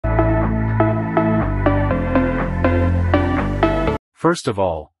First of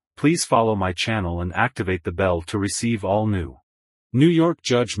all, please follow my channel and activate the bell to receive all new. New York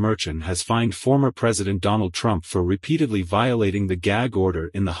Judge Merchan has fined former President Donald Trump for repeatedly violating the gag order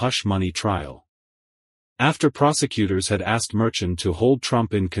in the hush money trial. After prosecutors had asked Merchan to hold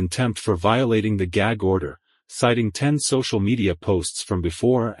Trump in contempt for violating the gag order, citing 10 social media posts from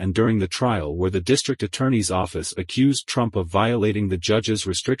before and during the trial where the district attorney's office accused Trump of violating the judge's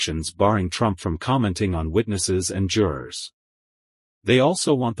restrictions barring Trump from commenting on witnesses and jurors. They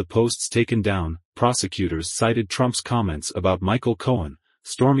also want the posts taken down. Prosecutors cited Trump's comments about Michael Cohen,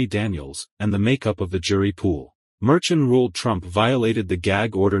 Stormy Daniels, and the makeup of the jury pool. Merchan ruled Trump violated the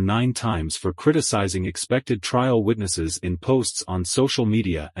gag order 9 times for criticizing expected trial witnesses in posts on social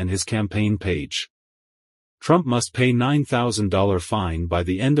media and his campaign page. Trump must pay $9,000 fine by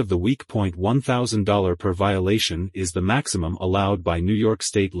the end of the week. $1,000 per violation is the maximum allowed by New York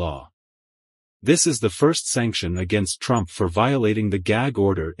state law. This is the first sanction against Trump for violating the gag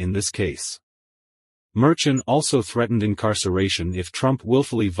order in this case. Merchan also threatened incarceration if Trump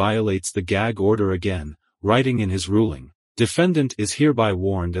willfully violates the gag order again, writing in his ruling, "Defendant is hereby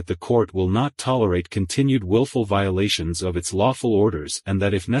warned that the court will not tolerate continued willful violations of its lawful orders and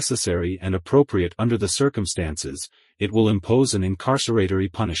that if necessary and appropriate under the circumstances, it will impose an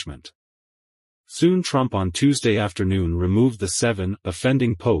incarceratory punishment." Soon Trump on Tuesday afternoon removed the 7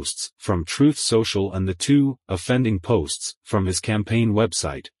 offending posts from Truth Social and the 2 offending posts from his campaign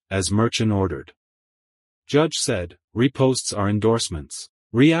website, as Merchan ordered. Judge said, reposts are endorsements.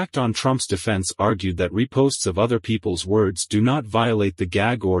 React on Trump's defense argued that reposts of other people's words do not violate the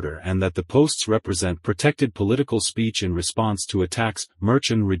gag order and that the posts represent protected political speech in response to attacks.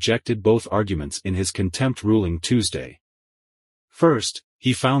 Merchan rejected both arguments in his contempt ruling Tuesday. First,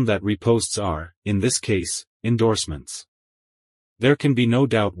 he found that reposts are, in this case, endorsements. There can be no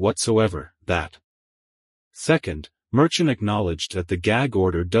doubt whatsoever that. Second, Merchan acknowledged that the gag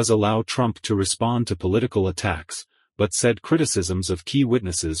order does allow Trump to respond to political attacks, but said criticisms of key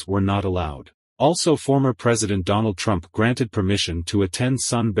witnesses were not allowed. Also, former President Donald Trump granted permission to attend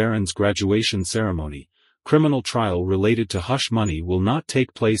son Barron's graduation ceremony. Criminal trial related to hush money will not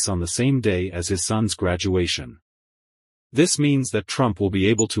take place on the same day as his son's graduation. This means that Trump will be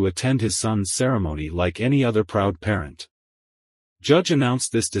able to attend his son's ceremony like any other proud parent. Judge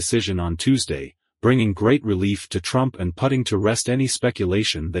announced this decision on Tuesday, bringing great relief to Trump and putting to rest any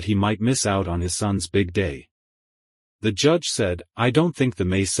speculation that he might miss out on his son's big day. The judge said, "I don't think the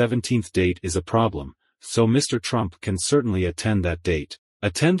May 17th date is a problem, so Mr. Trump can certainly attend that date."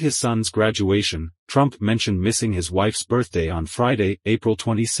 Attend his son's graduation. Trump mentioned missing his wife's birthday on Friday, April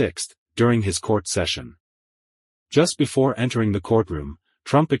 26, during his court session. Just before entering the courtroom,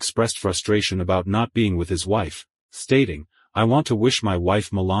 Trump expressed frustration about not being with his wife, stating, "I want to wish my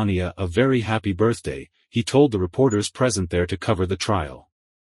wife Melania a very happy birthday," he told the reporters present there to cover the trial.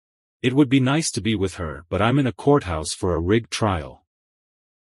 "It would be nice to be with her, but I'm in a courthouse for a rigged trial.